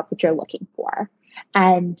the results that you're looking for.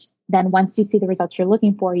 And then once you see the results you're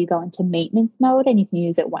looking for, you go into maintenance mode, and you can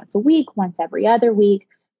use it once a week, once every other week,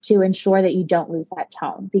 to ensure that you don't lose that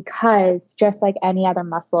tone. Because just like any other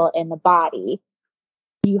muscle in the body,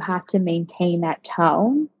 you have to maintain that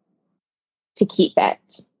tone to keep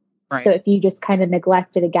it. Right. So if you just kind of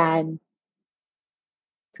neglect it again,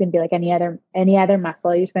 it's going to be like any other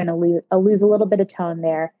muscle. You're just going to lose a little bit of tone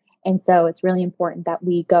there. And so it's really important that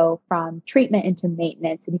we go from treatment into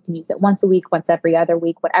maintenance, and you can use it once a week, once every other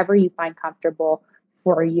week, whatever you find comfortable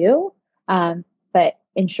for you. But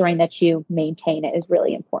ensuring that you maintain it is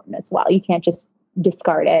really important as well. You can't just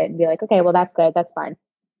discard it and be like, okay, well, that's good. That's fine.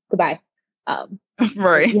 Goodbye.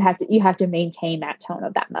 Right. You have to maintain that tone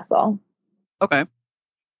of that muscle. Okay.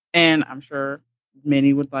 And I'm sure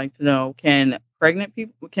many would like to know, can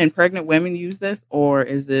pregnant women use this, or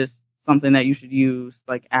is this something that you should use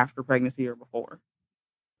like after pregnancy or before?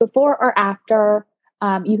 Before or after,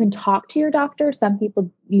 you can talk to your doctor. Some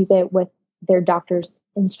people use it with their doctor's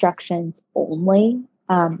instructions only.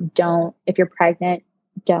 If you're pregnant,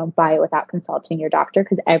 don't buy it without consulting your doctor,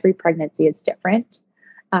 because every pregnancy is different.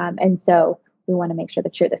 And so we want to make sure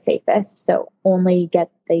that you're the safest. So only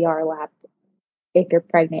get the Yarlap if you're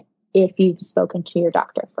pregnant, if you've spoken to your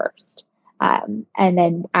doctor first. And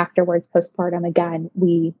then afterwards, postpartum, again,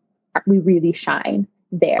 we really shine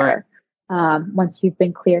there. Right. Once you've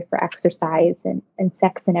been cleared for exercise and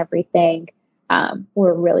sex and everything,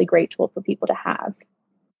 we're a really great tool for people to have.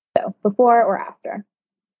 So before or after.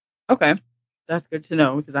 Okay. That's good to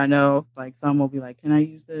know, because I know like some will be like, can I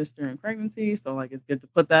use this during pregnancy? So like it's good to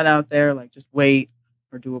put that out there, like just wait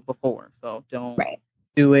or do it before. So don't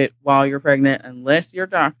do it while you're pregnant unless your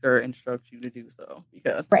doctor instructs you to do so,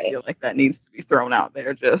 because I feel like that needs to be thrown out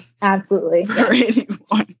there just absolutely for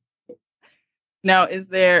anyone. Now, is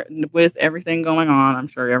there, with everything going on, I'm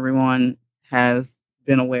sure everyone has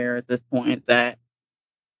been aware at this point that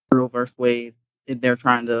Roe versus Wade, they're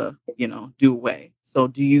trying to, do away. So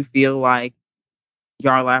do you feel like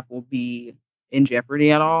Yarlap will be in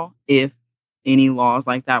jeopardy at all if any laws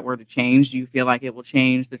like that were to change? Do you feel like it will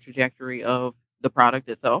change the trajectory of the product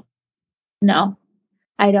itself? No,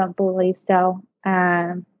 I don't believe so.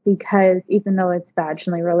 Because even though it's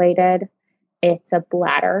vaginally related, it's a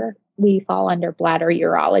bladder. We fall under bladder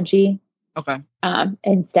urology. Okay.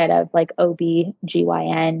 Instead of like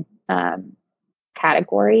OB/GYN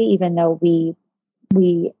category, even though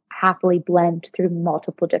we happily blend through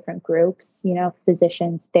multiple different groups,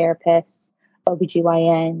 physicians, therapists,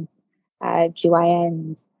 OB/GYNs,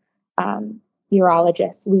 GYNs,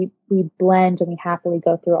 urologists. We blend and we happily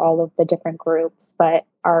go through all of the different groups, but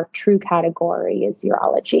our true category is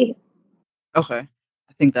urology. Okay.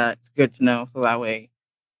 I think that's good to know. So that way,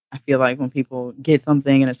 I feel like when people get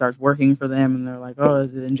something and it starts working for them and they're like, oh,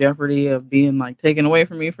 is it in jeopardy of being like taken away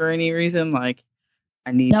from me for any reason? Like,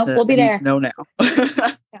 I need to know now.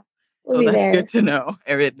 Yeah, we'll so be that's there. good to know.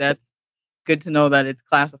 That's good to know that it's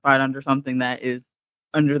classified under something that is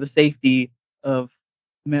under the safety of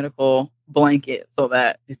medical blanket, so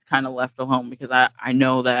that it's kind of left alone, because I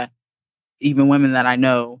know that even women that I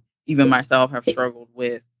know, even myself, have struggled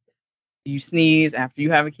with, you sneeze after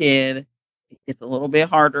you have a kid, it's a little bit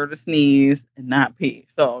harder to sneeze and not pee.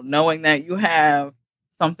 So knowing that you have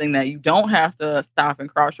something that you don't have to stop and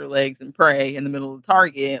cross your legs and pray in the middle of the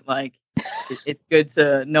Target, like it's good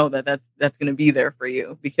to know that that's going to be there for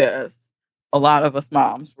you, because a lot of us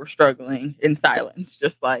moms were struggling in silence,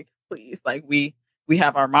 just like, please, like we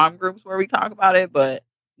have our mom groups where we talk about it, but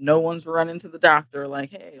no one's running to the doctor like,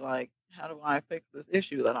 hey, like, how do I fix this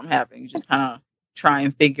issue that I'm having? You just kind of try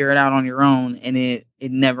and figure it out on your own, and it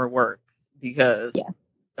never works, because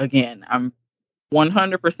again, I'm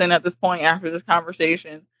 100% at this point after this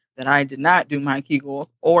conversation that I did not do my Kegels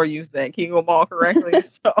or use that Kegel ball correctly.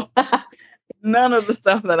 So none of the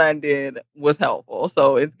stuff that I did was helpful.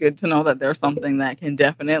 So it's good to know that there's something that can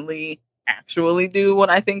definitely actually do what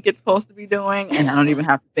I think it's supposed to be doing, and I don't even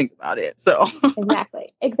have to think about it. So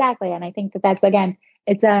exactly. And I think that's, again,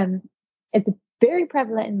 it's very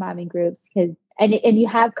prevalent in mommy groups, because and you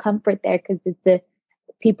have comfort there, because it's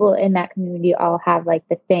people in that community all have like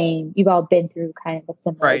the same, you've all been through kind of a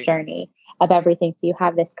similar journey of everything. So you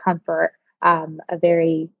have this comfort, a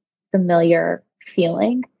very familiar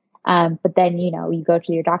feeling. But then, you go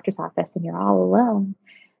to your doctor's office and you're all alone.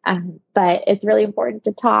 But it's really important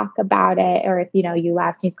to talk about it. Or if, you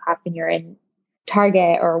last sneeze, cough and you're in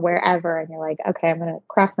Target or wherever, and you're like, okay, I'm going to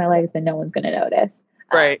cross my legs and no one's going to notice.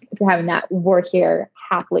 Right. If you're having that, we're here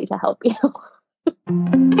happily to help you.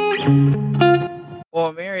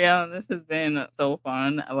 Well, MaryEllen, this has been so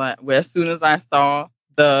fun. Like, as soon as I saw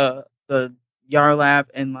the Yarlap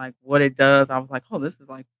and like what it does, I was like, oh, this is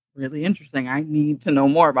like really interesting. I need to know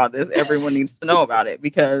more about this. Everyone needs to know about it,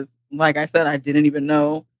 because, like I said, I didn't even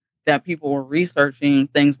know that people were researching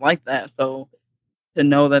things like that. So to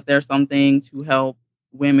know that there's something to help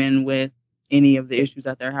women with any of the issues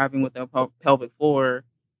that they're having with their pelvic floor,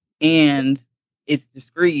 and it's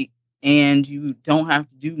discreet, and you don't have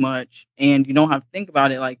to do much, and you don't have to think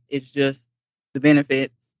about it, like, it's just the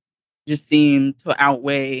benefits just seem to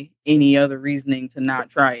outweigh any other reasoning to not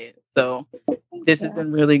try it. So This has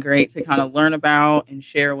been really great to kind of learn about and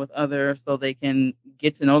share with others so they can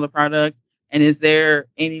get to know the product. And is there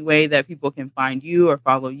any way that people can find you or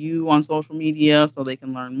follow you on social media so they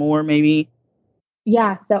can learn more maybe?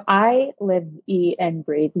 Yeah, so I live, eat, and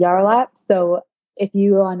breathe Yarlap. So if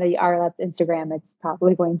you go on the Yarlap's Instagram, it's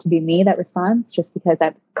probably going to be me that responds just because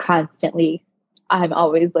I'm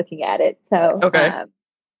always looking at it. So Okay.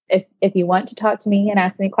 If you want to talk to me and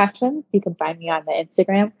ask me questions, you can find me on the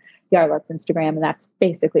Instagram, Yarlap's Instagram, and that's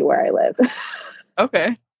basically where I live.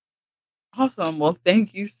 Okay. Awesome. Well,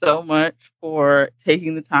 thank you so much for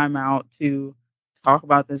taking the time out to talk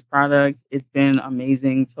about this product. It's been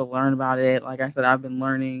amazing to learn about it. Like I said, I've been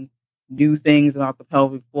learning new things about the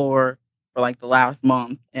pelvic floor for like the last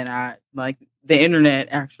month. And I like the internet,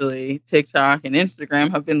 actually, TikTok and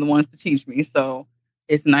Instagram have been the ones to teach me. So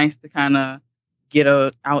it's nice to kind of get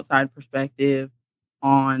a outside perspective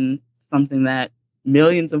on something that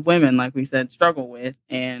millions of women, like we said, struggle with.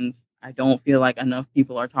 And I don't feel like enough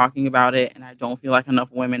people are talking about it, and I don't feel like enough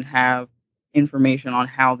women have information on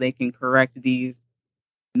how they can correct these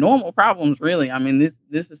normal problems, really. I mean,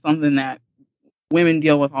 this is something that women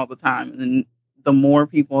deal with all the time. And the more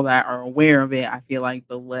people that are aware of it, I feel like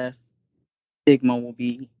the less stigma will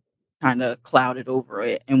be kind of clouded over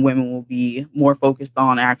it, and women will be more focused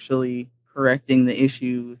on actually correcting the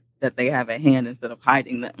issues that they have at hand instead of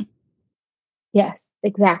hiding them. Yes,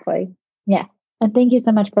 exactly. Yeah. And thank you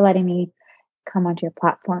so much for letting me come onto your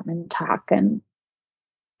platform and talk and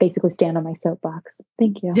basically stand on my soapbox.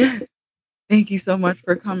 Thank you. Yeah. Thank you so much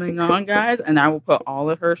for coming on, guys. And I will put all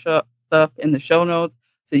of her stuff in the show notes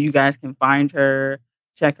so you guys can find her,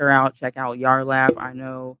 check her out, check out Yarlap. I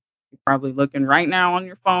know you're probably looking right now on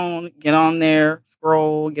your phone. Get on there,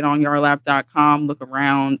 scroll, get on yarlap.com, look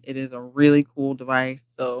around. It is a really cool device.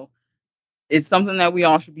 So it's something that we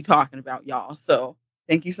all should be talking about, y'all. So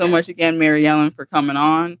thank you so much again, MaryEllen, for coming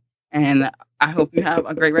on. And I hope you have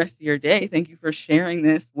a great rest of your day. Thank you for sharing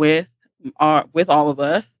this with all of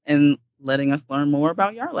us and letting us learn more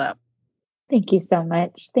about Yarlap. Thank you so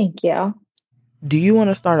much. Thank you. Do you want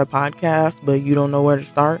to start a podcast, but you don't know where to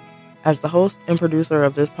start? As the host and producer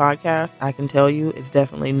of this podcast, I can tell you it's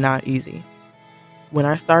definitely not easy. When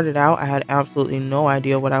I started out, I had absolutely no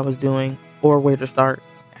idea what I was doing or where to start.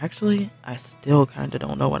 Actually, I still kind of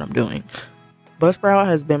don't know what I'm doing. Buzzsprout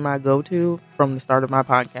has been my go-to from the start of my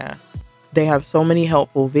podcast. They have so many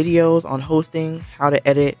helpful videos on hosting, how to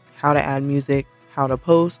edit, how to add music, how to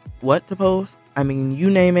post, what to post. I mean, you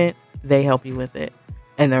name it, they help you with it.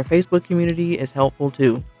 And their Facebook community is helpful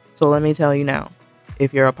too. So let me tell you now,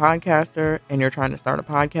 if you're a podcaster and you're trying to start a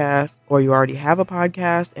podcast, or you already have a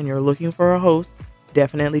podcast and you're looking for a host,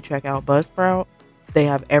 definitely check out Buzzsprout. They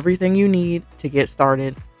have everything you need to get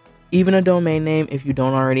started, even a domain name if you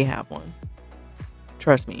don't already have one.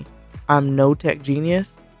 Trust me, I'm no tech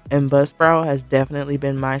genius, and Buzzsprout has definitely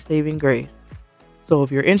been my saving grace. So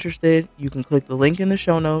if you're interested, you can click the link in the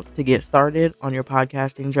show notes to get started on your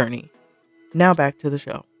podcasting journey. Now back to the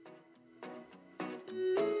show.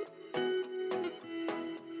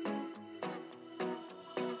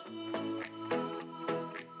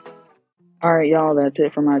 All right, y'all, that's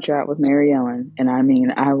it for my chat with MaryEllen. And I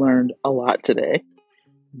mean, I learned a lot today.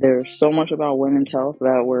 There's so much about women's health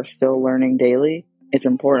that we're still learning daily. It's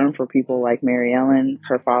important for people like MaryEllen,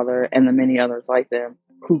 her father, and the many others like them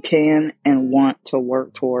who can and want to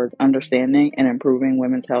work towards understanding and improving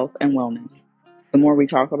women's health and wellness. The more we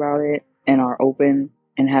talk about it and are open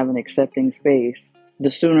and have an accepting space,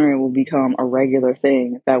 the sooner it will become a regular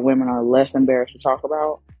thing that women are less embarrassed to talk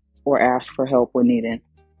about or ask for help when needed.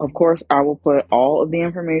 Of course, I will put all of the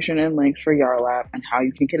information and links for Yarlap and how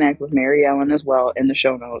you can connect with MaryEllen as well in the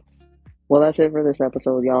show notes. Well, that's it for this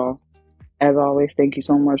episode, y'all. As always, thank you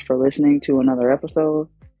so much for listening to another episode.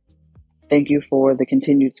 Thank you for the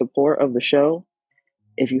continued support of the show.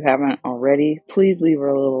 If you haven't already, please leave a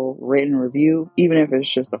little written review, even if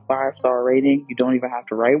it's just a 5-star rating. You don't even have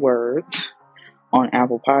to write words on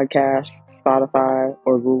Apple Podcasts, Spotify,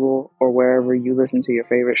 or Google, or wherever you listen to your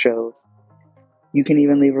favorite shows. You can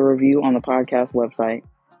even leave a review on the podcast website.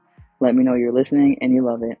 Let me know you're listening and you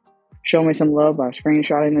love it. Show me some love by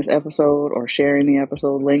screenshotting this episode or sharing the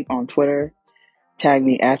episode link on Twitter. Tag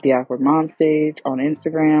me at The Awkward Mom Stage on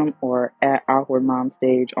Instagram or at Awkward Mom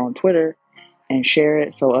Stage on Twitter and share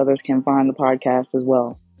it so others can find the podcast as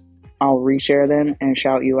well. I'll reshare them and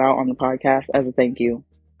shout you out on the podcast as a thank you.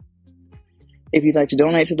 If you'd like to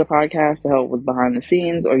donate to the podcast to help with behind the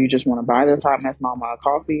scenes, or you just want to buy this hot mess mama a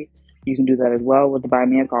coffee, you can do that as well with the Buy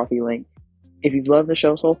Me a Coffee link. If you've loved the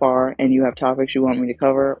show so far and you have topics you want me to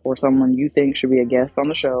cover or someone you think should be a guest on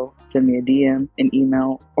the show, send me a DM, an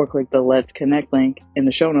email, or click the Let's Connect link in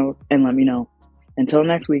the show notes and let me know. Until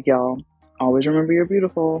next week, y'all, always remember you're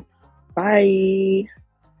beautiful. Bye.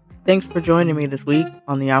 Thanks for joining me this week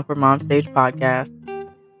on the Awkward Mom Stage podcast.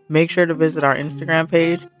 Make sure to visit our Instagram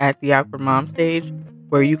page at the Awkward Mom Stage,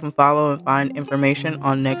 where you can follow and find information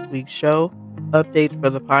on next week's show, updates for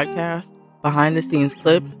the podcast, behind the scenes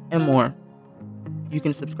clips, and more. You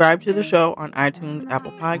can subscribe to the show on iTunes,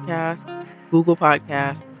 Apple Podcasts, Google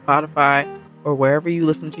Podcasts, Spotify, or wherever you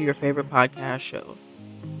listen to your favorite podcast shows.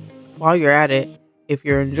 While you're at it, if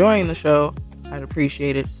you're enjoying the show, I'd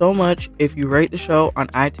appreciate it so much if you rate the show on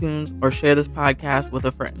iTunes or share this podcast with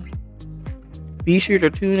a friend. Be sure to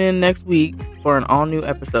tune in next week for an all-new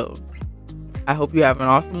episode. I hope you have an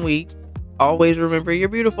awesome week. Always remember you're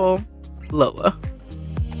beautiful. Lola.